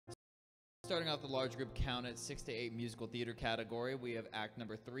Starting off the large group count at 6 to 8 musical theater category, we have act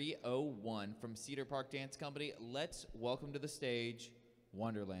number 301 from Cedar Park Dance Company. Let's welcome to the stage,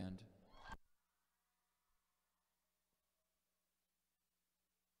 Wonderland.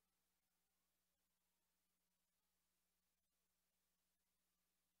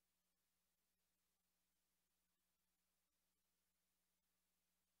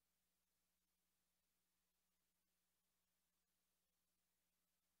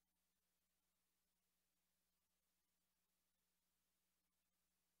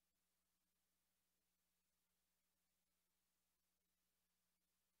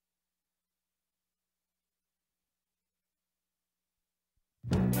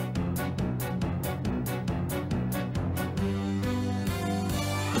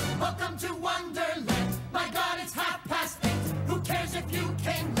 Welcome to Wonderland. My God, it's 8:30. Who cares if you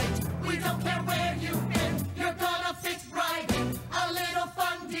came late? We don't care where you've been. You're gonna fit right in. A little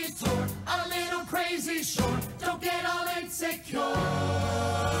fun detour, a little crazy shore. Don't get all insecure.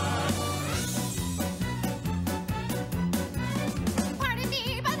 Pardon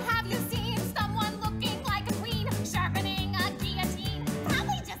me, but have you seen someone looking like a queen, sharpening a guillotine?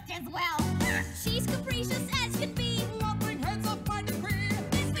 Probably just as well. She's capricious as can be, lopping heads off by decree.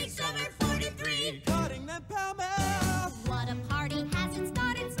 This makes summer 43, cutting them pell-mell. What a party hasn't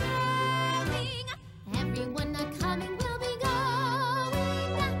started snowing. Everyone not coming will be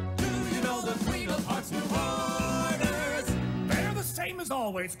going. Do you know the Queen of Hearts' new orders? They're the same as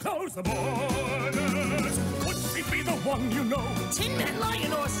always. Close the borders. Would she be the one you know? Tin Man,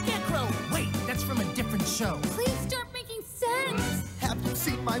 Lion, or Scarecrow? Wait, that's from a different show. Please start making sense. Have you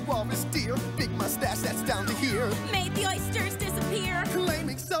seen my walrus deer? Big mustache that's down to here. Made the oysters disappear.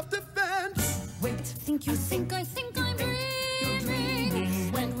 Claiming self-defense. Wait, I think I'm dreaming.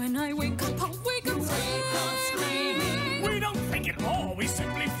 When I wake up, I'll wake up screaming. We don't think it all. We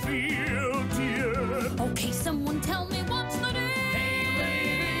simply feel, dear. Okay, someone tell me what's the deal?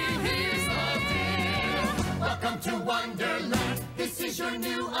 here's the deal. Welcome to Wonderland. This is your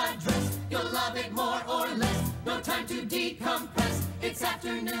new address. You'll love it more or less. No time to decompress. It's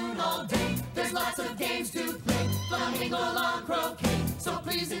afternoon all day. There's lots of games to play. Flamingo lawn croquet. So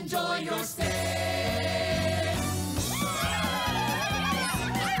please enjoy your stay.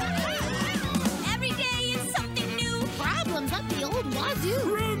 Every day is something new. Problems up the old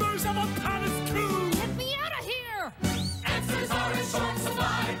wazoo. Rumors of a palace coup. Get me out of here. Answers are in short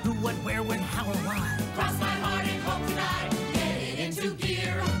supply. Who, what, where, when, how, or why? Cross my heart and hope to die. Get it into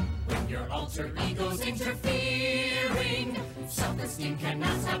gear. When your alter ego's interfering, self-esteem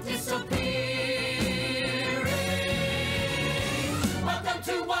cannot stop disappearing. Welcome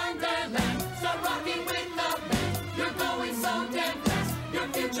to Wonderland. Start rocking with the band. You're going so damn fast. Your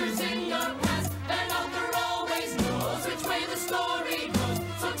future's in your past. An author always knows which way the story goes.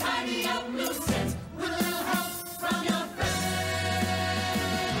 So tidy up loose ends with a little help from your friends.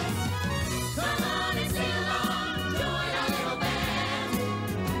 Come on and sing along. Join our little band.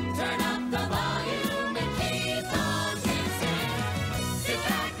 Turn up the volume and keep on dancing. Sit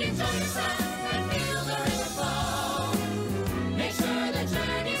back, enjoy yourself, and feel the river flow. Make sure the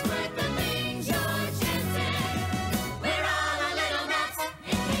journey's worth the things you're chancing. We're all a little nuts,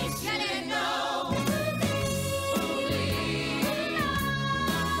 in case you didn't know.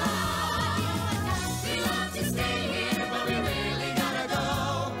 We love to stay here, but we really gotta go.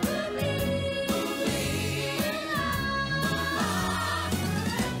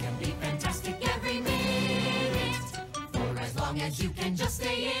 That can be fantastic every minute, for as long as you can just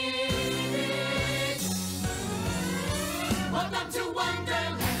stay in it. Welcome to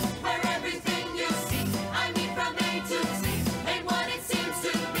Wonderland, where everything you see, I mean from A to Z, ain't what it seems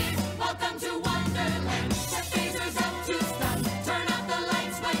to be. Welcome to Wonderland, set phasers up to stun, turn out the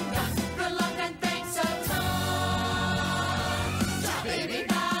lights when done. Good luck and thanks a ton. Ja, baby,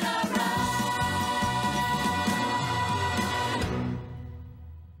 gotta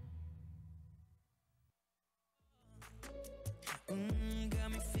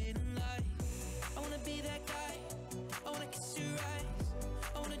Got me feeling like I wanna be that guy. I wanna kiss your eyes.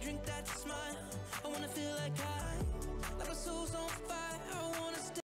 I wanna drink that smile. I wanna feel like my soul's on fire.